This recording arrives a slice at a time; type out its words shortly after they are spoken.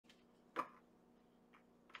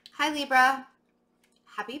Hi Libra,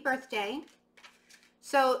 happy birthday.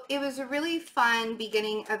 So it was a really fun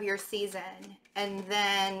beginning of your season, and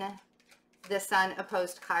then the sun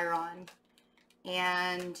opposed Chiron,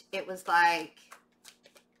 and it was like,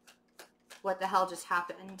 what the hell just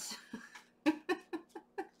happened?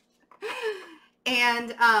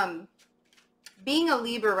 And being a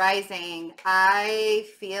Libra rising, I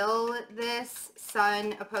feel this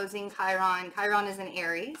sun opposing Chiron. Chiron is in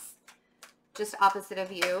Aries, just opposite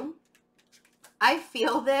of you. I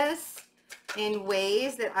feel this in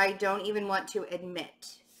ways that I don't even want to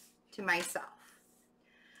admit to myself.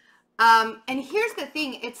 And here's the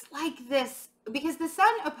thing, it's like this, because the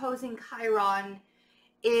sun opposing Chiron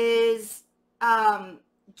is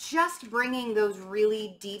just bringing those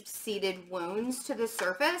really deep-seated wounds to the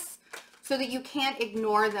surface so that you can't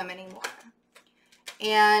ignore them anymore.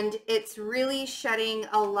 And it's really shedding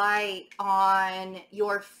a light on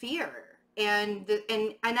your fear. And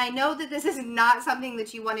I know that this is not something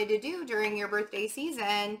that you wanted to do during your birthday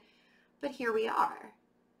season, but here we are.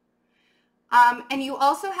 And you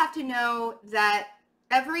also have to know that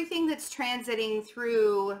everything that's transiting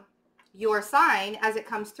through your sign as it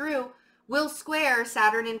comes through will square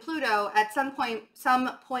Saturn and Pluto at some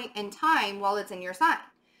point in time while it's in your sign,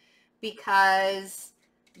 because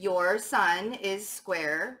your sun is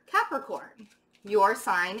square Capricorn. Your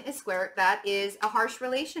sign is square. That is a harsh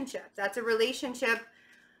relationship. That's a relationship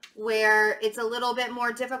where it's a little bit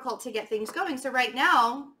more difficult to get things going. So right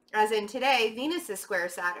now, as in today, Venus is square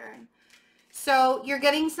Saturn. So you're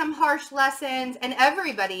getting some harsh lessons, and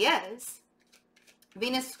everybody is.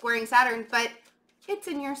 Venus squaring Saturn, but it's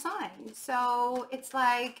in your sign. So it's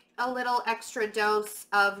like a little extra dose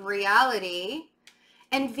of reality.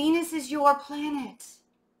 And Venus is your planet.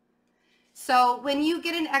 So when you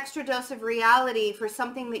get an extra dose of reality for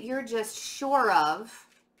something that you're just sure of,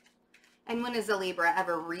 and when is a Libra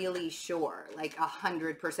ever really sure, like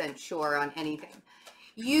 100% sure on anything?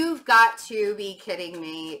 You've got to be kidding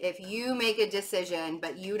me if you make a decision,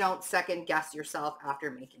 but you don't second guess yourself after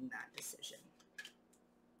making that decision.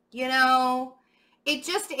 You know, it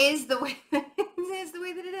just is the way that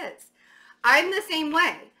it is. I'm the same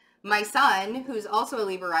way. My son, who's also a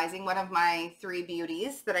Libra rising, one of my 3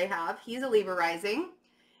 beauties that I have, he's a Libra rising,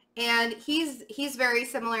 and he's very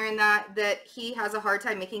similar in that he has a hard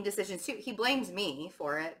time making decisions too. He blames me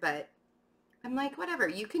for it, but I'm like, whatever,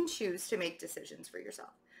 you can choose to make decisions for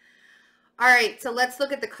yourself. All right, so let's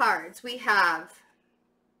look at the cards. We have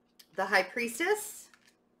the High Priestess,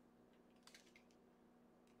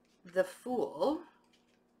 the Fool,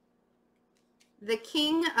 the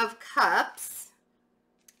King of Cups,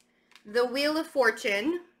 the Wheel of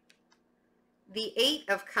Fortune, the 8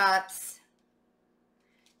 of Cups,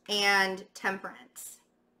 and Temperance.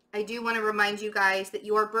 I do want to remind you guys that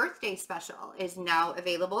your birthday special is now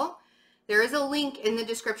available. There is a link in the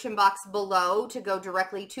description box below to go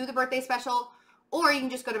directly to the birthday special, or you can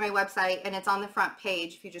just go to my website and it's on the front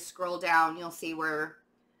page. If you just scroll down, you'll see where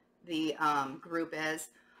the group is.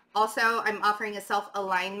 Also, I'm offering a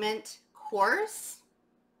self-alignment course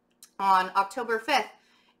on October 5th.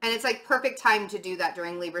 And it's like perfect time to do that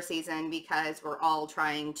during Libra season, because we're all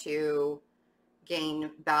trying to gain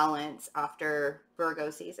balance after Virgo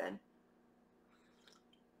season.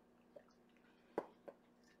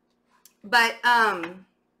 But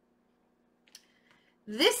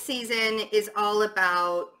this season is all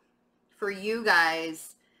about, for you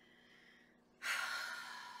guys,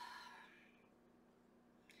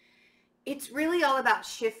 it's really all about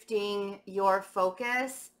shifting your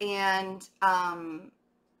focus and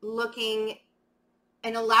looking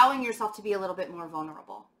and allowing yourself to be a little bit more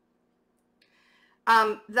vulnerable.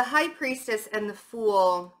 The High Priestess and the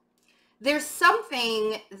Fool, there's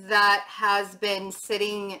something that has been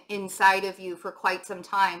sitting inside of you for quite some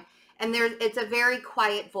time, and it's a very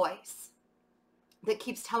quiet voice that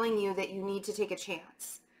keeps telling you that you need to take a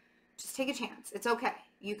chance. Just take a chance. It's okay.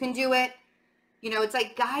 You can do it. You know, it's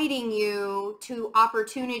like guiding you to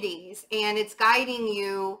opportunities, and it's guiding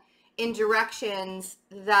you in directions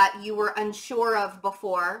that you were unsure of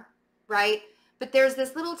before, right? But there's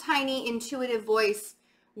this little tiny intuitive voice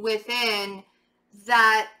within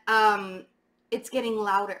that it's getting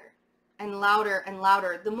louder and louder and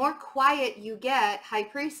louder. The more quiet you get, High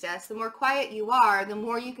Priestess, the more quiet you are, the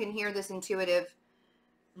more you can hear this intuitive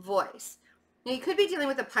voice. Now, you could be dealing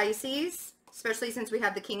with a Pisces, especially since we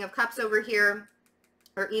have the King of Cups over here,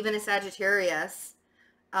 or even a Sagittarius,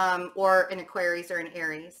 or an Aquarius or an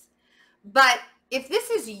Aries. But if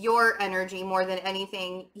this is your energy more than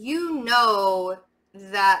anything, you know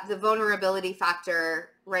that the vulnerability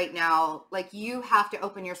factor right now, like, you have to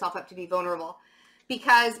open yourself up to be vulnerable,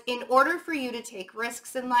 Because in order for you to take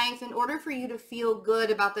risks in life, in order for you to feel good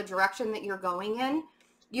about the direction that you're going in,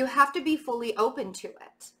 you have to be fully open to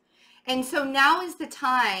it. And so now is the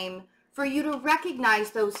time for you to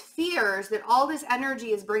recognize those fears that all this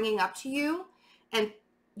energy is bringing up to you, and,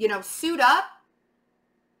 you know, suit up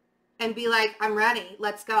and be like, I'm ready.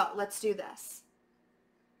 Let's go. Let's do this.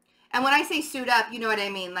 And when I say suit up, you know what I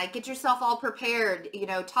mean? Like, get yourself all prepared, you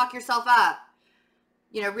know, talk yourself up,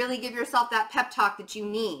 you know, really give yourself that pep talk that you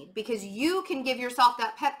need, because you can give yourself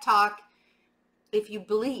that pep talk if you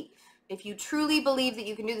believe. If you truly believe that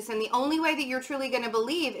you can do this. And the only way that you're truly going to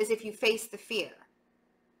believe is if you face the fear.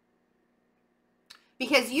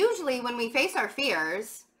 Because usually when we face our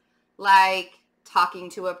fears, like talking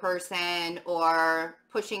to a person or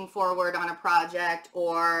pushing forward on a project,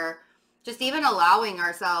 or just even allowing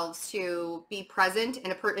ourselves to be present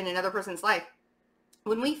in another person's life,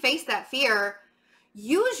 when we face that fear,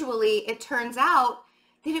 usually it turns out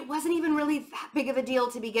that it wasn't even really that big of a deal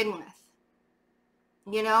to begin with.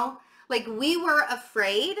 You know? Like, we were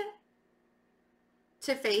afraid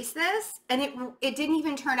to face this, and it didn't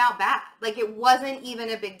even turn out bad. Like, it wasn't even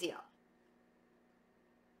a big deal.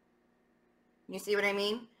 You see what I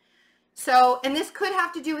mean? So, and this could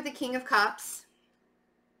have to do with the King of Cups.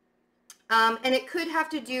 And it could have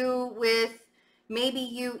to do with maybe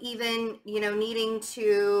you even, you know, needing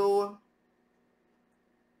to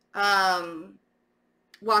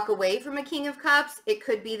walk away from a King of Cups. It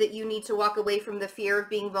could be that you need to walk away from the fear of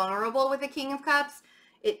being vulnerable with a King of Cups.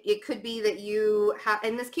 It could be that you have,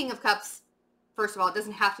 and this King of Cups, first of all, it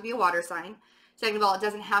doesn't have to be a water sign. Second of all, it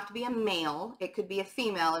doesn't have to be a male. It could be a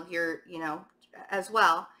female of your, you know, as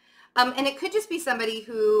well. And it could just be somebody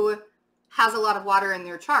who has a lot of water in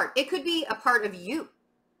their chart. It could be a part of you.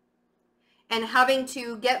 And having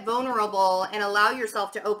to get vulnerable and allow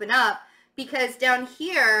yourself to open up, because down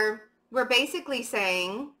here, we're basically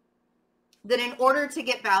saying that in order to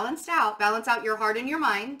get balance out your heart and your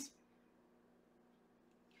mind,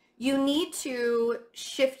 you need to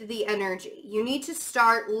shift the energy. You need to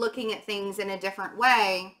start looking at things in a different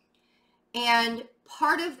way. And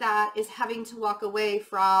part of that is having to walk away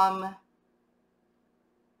from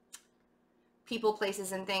people,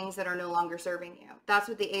 places, and things that are no longer serving you. That's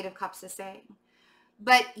what the Eight of Cups is saying.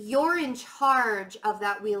 But you're in charge of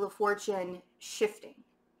that Wheel of Fortune shifting,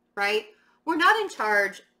 right? We're not in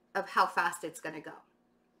charge of how fast it's going to go.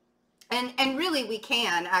 And really, we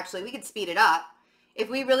can speed it up if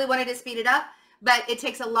we really wanted to speed it up. But it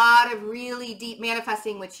takes a lot of really deep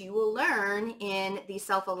manifesting, which you will learn in the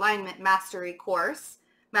Self-Alignment Mastery course,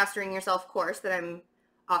 Mastering Yourself course that I'm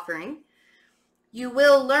offering. You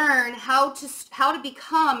will learn how to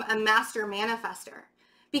become a master manifester,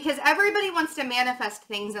 because everybody wants to manifest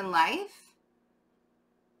things in life,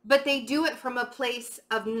 but they do it from a place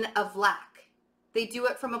of lack. They do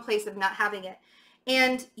it from a place of not having it.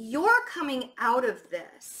 And you're coming out of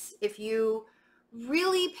this if you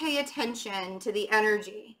really pay attention to the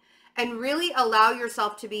energy and really allow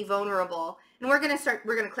yourself to be vulnerable. And we're going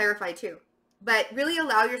to clarify too, but really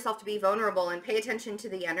allow yourself to be vulnerable and pay attention to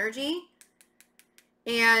the energy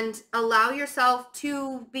and allow yourself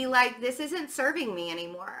to be like, this isn't serving me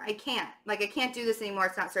anymore. I can't do this anymore.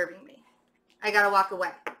 It's not serving me. I got to walk away.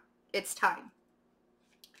 It's time.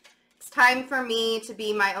 It's time for me to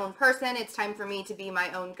be my own person. It's time for me to be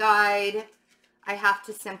my own guide. I have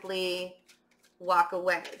to simply walk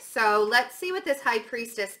away. So let's see what this High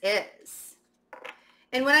Priestess is.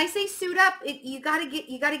 And when I say suit up, you gotta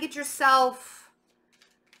get yourself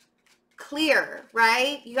clear,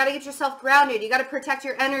 right? You gotta get yourself grounded. You gotta protect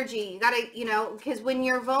your energy. You gotta, you know, because when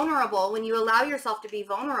you're vulnerable, when you allow yourself to be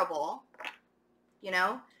vulnerable, you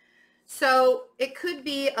know, so it could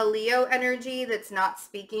be a Leo energy that's not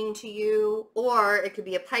speaking to you, or it could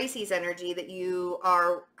be a Pisces energy that you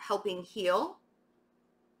are helping heal.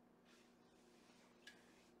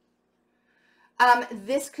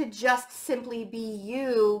 This could just simply be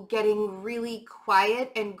you getting really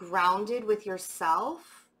quiet and grounded with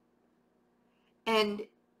yourself and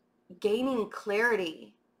gaining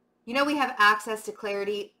clarity. You know, we have access to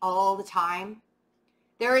clarity all the time.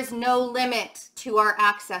 There is no limit to our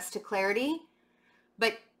access to clarity.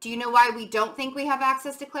 But do you know why we don't think we have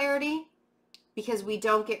access to clarity? Because we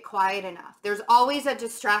don't get quiet enough. There's always a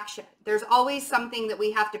distraction. There's always something that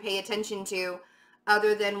we have to pay attention to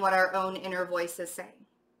other than what our own inner voice is saying.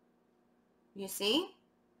 You see?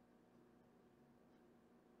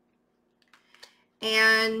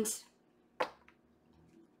 And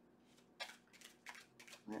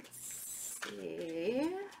let's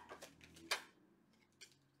see.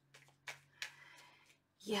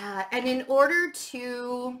 Yeah, and in order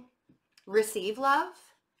to receive love,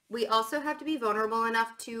 we also have to be vulnerable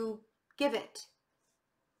enough to give it.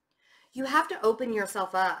 You have to open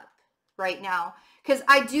yourself up right now, because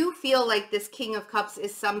I do feel like this King of Cups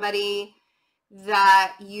is somebody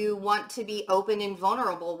that you want to be open and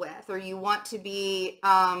vulnerable with, or you want to be,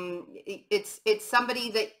 it's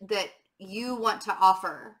somebody that you want to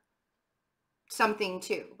offer something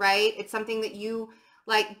to, right? It's something that you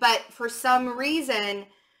like, but for some reason,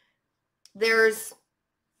 there's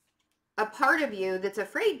a part of you that's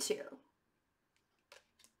afraid to.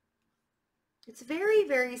 It's very,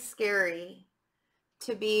 very scary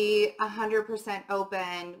to be 100%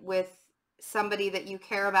 open with somebody that you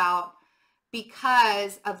care about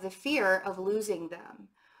because of the fear of losing them,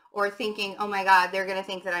 or thinking, oh my God, they're going to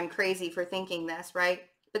think that I'm crazy for thinking this, right?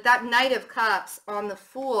 But that Knight of Cups on the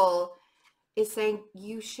Fool is saying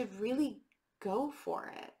you should really go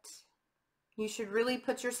for it. You should really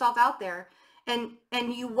put yourself out there, and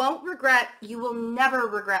you won't regret, you will never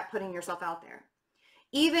regret putting yourself out there.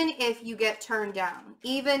 Even if you get turned down,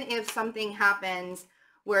 even if something happens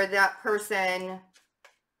where that person,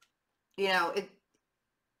 you know, it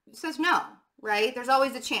says no, right? There's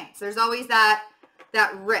always a chance. There's always that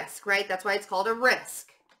risk, right? That's why it's called a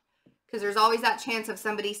risk, because there's always that chance of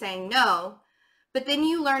somebody saying no, but then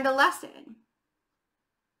you learned a lesson.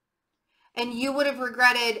 And you would have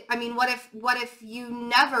regretted, I mean, what if you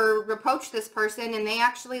never approach this person and they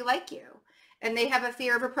actually like you and they have a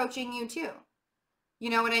fear of approaching you too? You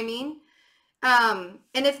know what I mean? And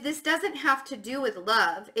if this doesn't have to do with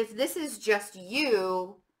love, if this is just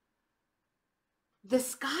you, the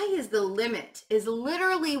sky is the limit, is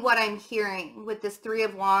literally what I'm hearing with this Three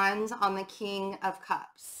of Wands on the King of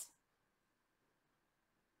Cups.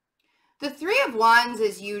 The Three of Wands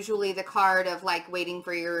is usually the card of like waiting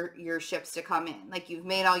for your ships to come in. Like you've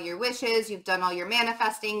made all your wishes, you've done all your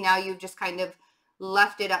manifesting, now you've just kind of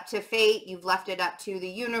left it up to fate, you've left it up to the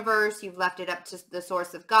universe, you've left it up to the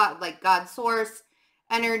source of God, like God's source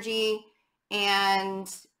energy, and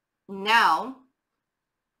now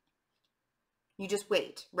you just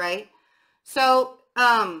wait, right? So,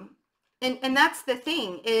 and that's the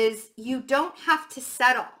thing, is you don't have to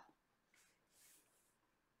settle.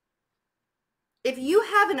 If you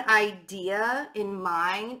have an idea in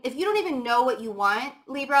mind, if you don't even know what you want,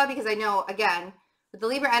 Libra, because I know, again, with the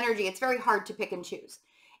Libra energy, it's very hard to pick and choose.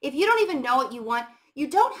 If you don't even know what you want, you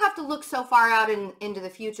don't have to look so far out into the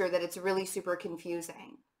future that it's really super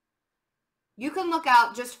confusing. You can look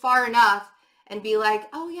out just far enough and be like,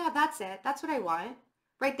 oh yeah, that's it. That's what I want.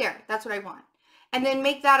 Right there. That's what I want. And then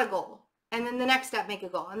make that a goal. And then the next step, make a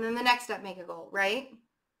goal. And then the next step, make a goal, right?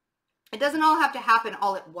 It doesn't all have to happen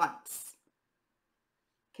all at once.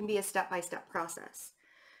 It can be a step-by-step process.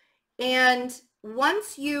 And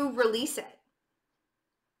once you release it,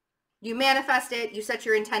 you manifest it, you set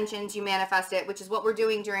your intentions, you manifest it, which is what we're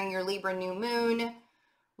doing during your Libra new moon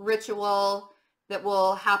ritual that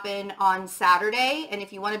will happen on Saturday. And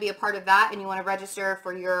if you want to be a part of that and you want to register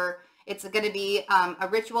for it's going to be a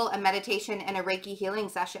ritual, a meditation, and a Reiki healing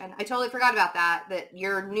session. I totally forgot about that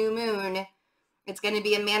your new moon, it's going to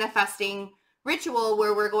be a manifesting ritual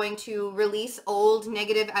where we're going to release old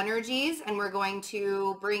negative energies, and we're going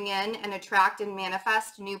to bring in and attract and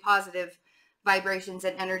manifest new positive vibrations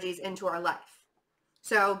and energies into our life.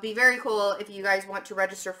 So be very cool if you guys want to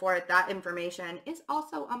register for it. That information is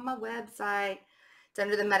also on my website. It's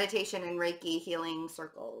under the meditation and Reiki healing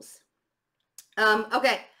circles.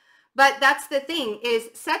 Okay, but that's the thing,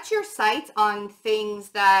 is set your sights on things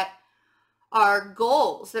that are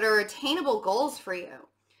goals, that are attainable goals for you.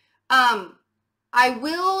 I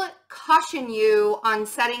will caution you on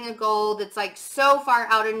setting a goal that's like so far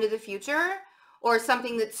out into the future, or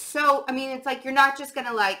something that's so, I mean, it's like, you're not just going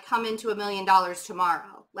to like come into $1 million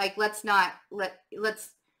tomorrow. Like,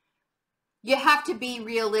 you have to be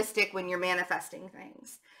realistic when you're manifesting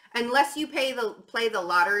things. Unless you play the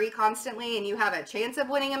lottery constantly and you have a chance of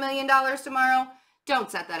winning $1 million tomorrow, don't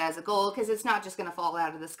set that as a goal, because it's not just going to fall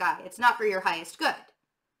out of the sky. It's not for your highest good,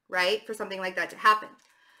 right? For something like that to happen.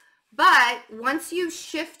 But once you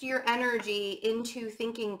shift your energy into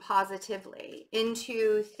thinking positively,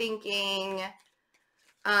 into thinking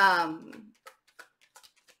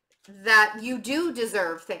that you do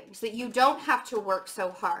deserve things, that you don't have to work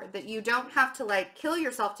so hard, that you don't have to like kill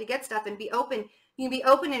yourself to get stuff, and be open, you can be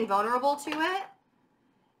open and vulnerable to it.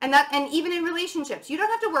 And even in relationships, you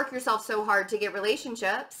don't have to work yourself so hard to get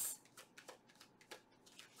relationships.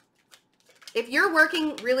 If you're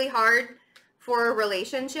working really hard for a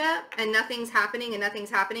relationship and nothing's happening,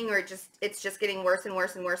 or it's just getting worse and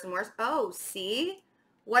worse and worse and worse. Oh, see?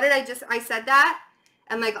 What did I said that?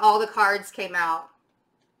 And like all the cards came out.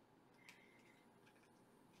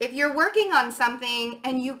 if you're working on something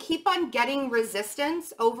and you keep on getting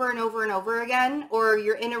resistance over and over and over again, or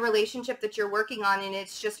you're in a relationship that you're working on and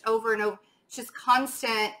it's just over and over, it's just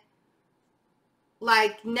constant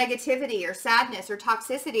like negativity or sadness or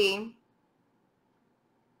toxicity,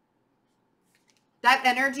 that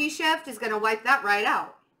energy shift is going to wipe that right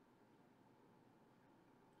out.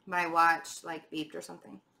 My watch like beeped or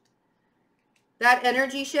something. That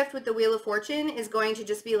energy shift with the Wheel of Fortune is going to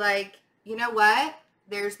just be like, you know what?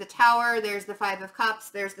 There's the Tower, there's the Five of Cups,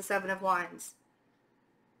 there's the Seven of Wands.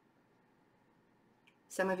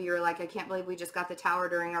 Some of you are like, I can't believe we just got the Tower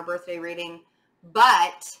during our birthday reading.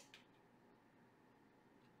 But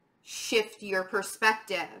shift your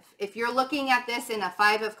perspective. If you're looking at this in a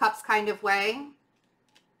Five of Cups kind of way,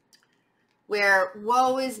 where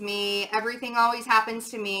woe is me, everything always happens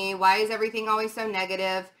to me, why is everything always so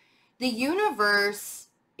negative? The universe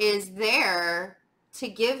is there to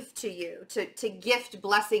give to you, to gift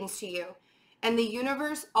blessings to you. And the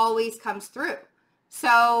universe always comes through.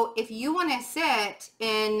 So if you want to sit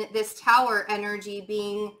in this Tower energy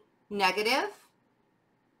being negative,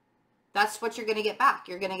 that's what you're going to get back.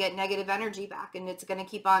 You're going to get negative energy back, and it's going to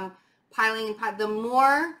keep on piling and piling. The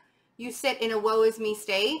more you sit in a woe is me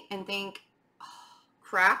state and think, oh,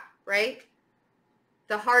 crap, right?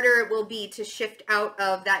 The harder it will be to shift out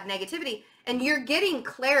of that negativity. And you're getting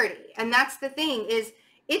clarity. And that's the thing, is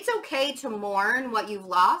it's okay to mourn what you've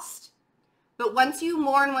lost. But once you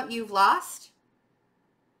mourn what you've lost,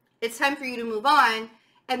 it's time for you to move on.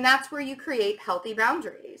 And that's where you create healthy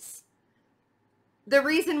boundaries. The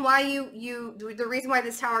reason why the reason why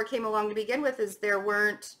this Tower came along to begin with is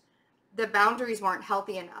the boundaries weren't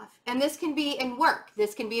healthy enough. And this can be in work.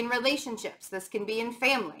 This can be in relationships. This can be in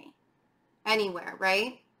family. Anywhere,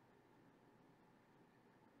 right?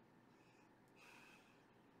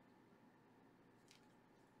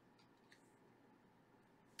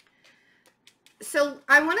 So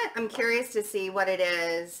I'm curious to see what it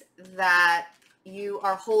is that you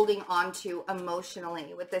are holding on to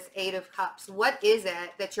emotionally with this Eight of Cups. What is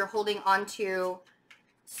it that you're holding on to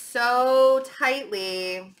so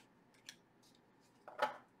tightly?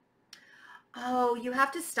 Oh, you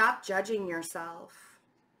have to stop judging yourself.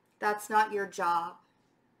 That's not your job.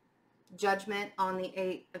 Judgment on the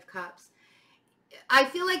Eight of Cups. I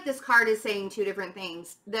feel like this card is saying two different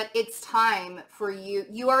things. That it's time for you.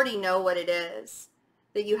 You already know what it is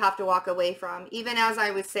that you have to walk away from. Even as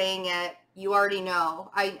I was saying it, you already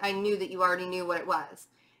know. I knew that you already knew what it was.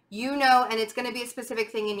 You know, and it's going to be a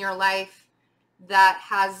specific thing in your life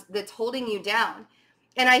that's holding you down.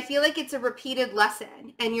 And I feel like it's a repeated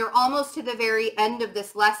lesson. And you're almost to the very end of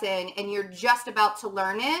this lesson and you're just about to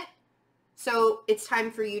learn it. So it's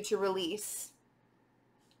time for you to release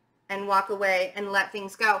and walk away and let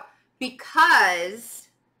things go, because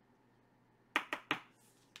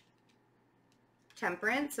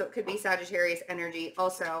Temperance, so it could be Sagittarius energy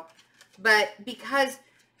also, but because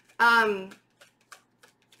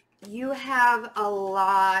you have a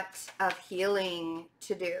lot of healing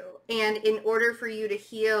to do, and in order for you to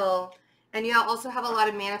heal, and you also have a lot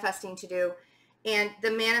of manifesting to do, and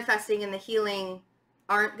the manifesting and the healing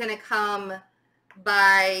aren't going to come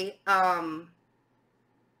by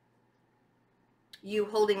you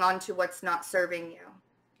holding on to what's not serving you,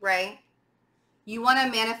 right? You want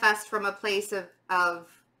to manifest from a place of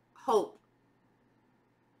hope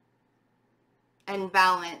and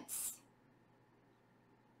balance.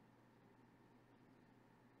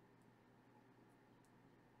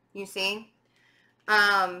 You see?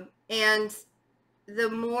 And the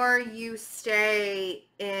more you stay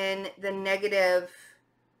in the negative,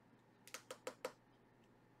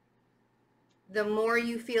 the more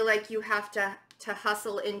you feel like you have to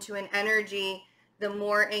hustle into an energy, the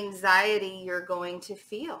more anxiety you're going to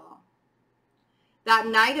feel. That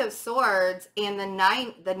Knight of Swords and the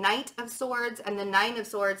Knight of Swords and the Nine of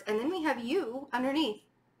Swords, and then we have you underneath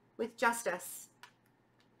with Justice,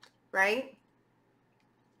 right?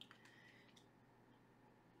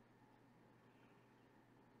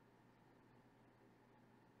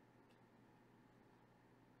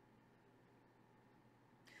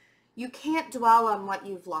 You can't dwell on what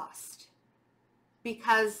you've lost,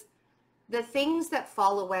 because the things that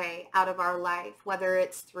fall away out of our life, whether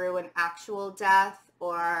it's through an actual death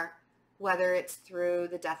or whether it's through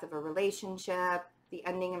the death of a relationship, the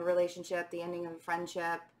ending of a relationship, the ending of a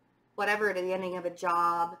friendship, whatever it is, the ending of a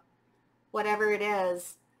job, whatever it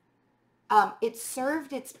is, it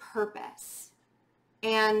served its purpose.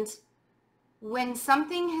 And when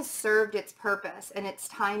something has served its purpose and it's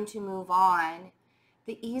time to move on,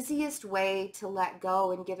 the easiest way to let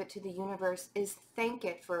go and give it to the universe is thank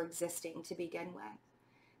it for existing to begin with.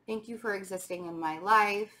 Thank you for existing in my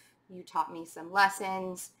life. You taught me some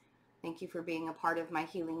lessons. Thank you for being a part of my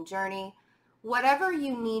healing journey. Whatever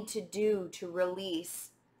you need to do to release,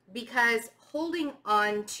 because holding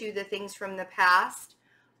on to the things from the past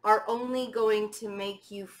are only going to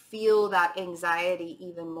make you feel that anxiety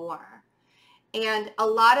even more. And a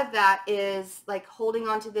lot of that is like holding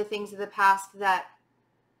on to the things of the past that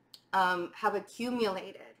have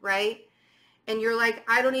accumulated, right? And you're like,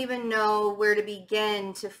 I don't even know where to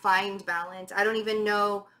begin to find balance. I don't even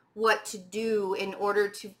know what to do in order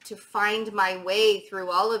to find my way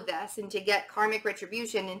through all of this and to get karmic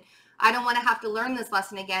retribution. And I don't want to have to learn this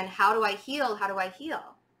lesson again. How do I heal? How do I heal?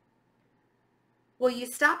 Well, you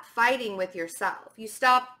stop fighting with yourself. You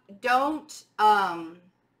stop, don't,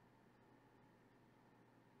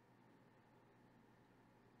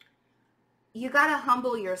 you got to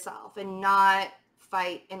humble yourself and not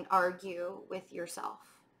fight and argue with yourself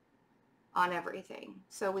on everything.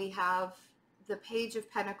 So we have the Page of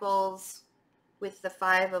Pentacles with the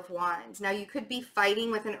Five of Wands. Now you could be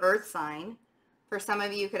fighting with an earth sign. For some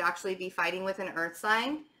of you, could actually be fighting with an earth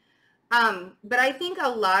sign. But I think a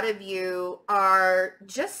lot of you are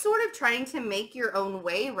just sort of trying to make your own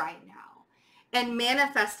way right now and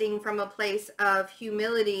manifesting from a place of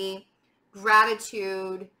humility,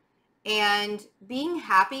 gratitude, and being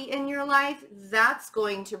happy in your life. That's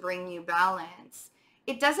going to bring you balance.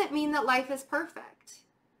 It doesn't mean that life is perfect.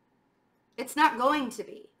 It's not going to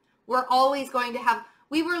be. We're always going to have,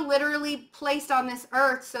 we were literally placed on this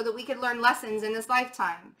earth so that we could learn lessons in this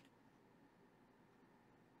lifetime.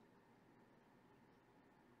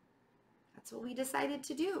 That's what we decided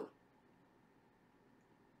to do.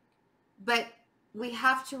 But we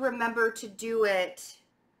have to remember to do it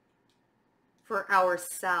for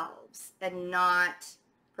ourselves and not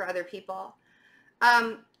for other people.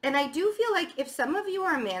 And I do feel like if some of you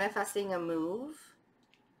are manifesting a move,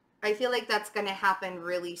 I feel like that's going to happen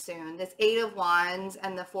really soon. This Eight of Wands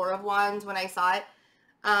and the Four of Wands, when I saw it,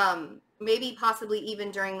 maybe possibly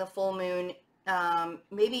even during the full moon,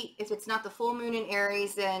 maybe if it's not the full moon in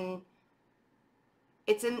Aries, then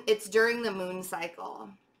it's during the moon cycle.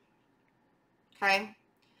 Okay.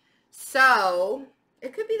 So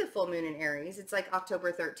it could be the full moon in Aries. It's like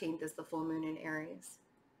October 13th is the full moon in Aries.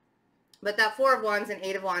 But that Four of Wands and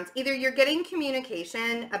Eight of Wands, either you're getting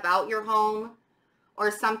communication about your home or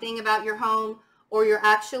something about your home, or you're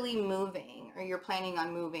actually moving, or you're planning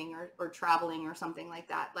on moving or traveling or something like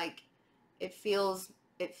that. Like it feels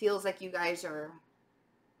like you guys are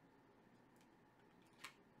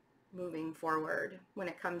moving forward when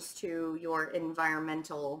it comes to your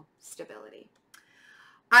environmental stability.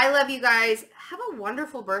 I love you guys. Have a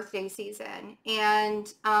wonderful birthday season.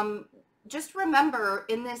 And just remember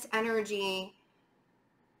in this energy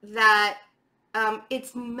that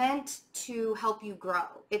it's meant to help you grow.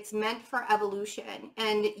 It's meant for evolution.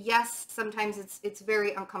 And yes, sometimes it's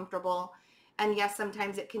very uncomfortable. And yes,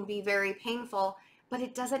 sometimes it can be very painful, but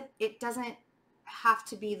it doesn't have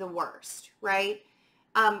to be the worst, right?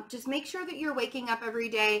 Just make sure that you're waking up every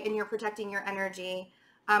day and you're protecting your energy.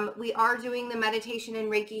 We are doing the meditation and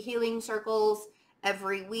Reiki healing circles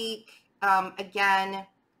every week. Again,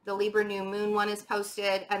 the Libra new moon one is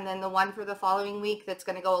posted, and then the one for the following week that's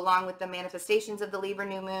going to go along with the manifestations of the Libra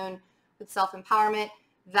new moon with self-empowerment,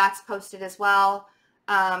 that's posted as well.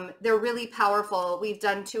 They're really powerful. We've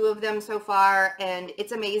done 2 of them so far, and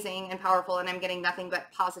it's amazing and powerful, and I'm getting nothing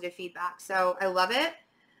but positive feedback. So I love it.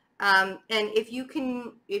 And if you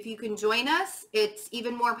can join us, it's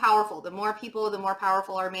even more powerful. The more people, the more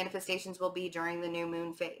powerful our manifestations will be during the new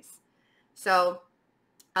moon phase. So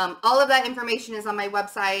all of that information is on my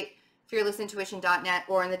website, fearlessintuition.net,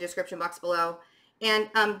 or in the description box below. And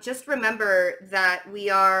just remember that we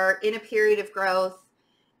are in a period of growth,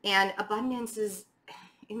 and abundance is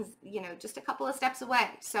just a couple of steps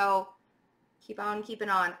away. So keep on keeping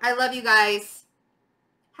on. I love you guys.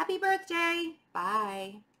 Happy birthday.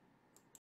 Bye.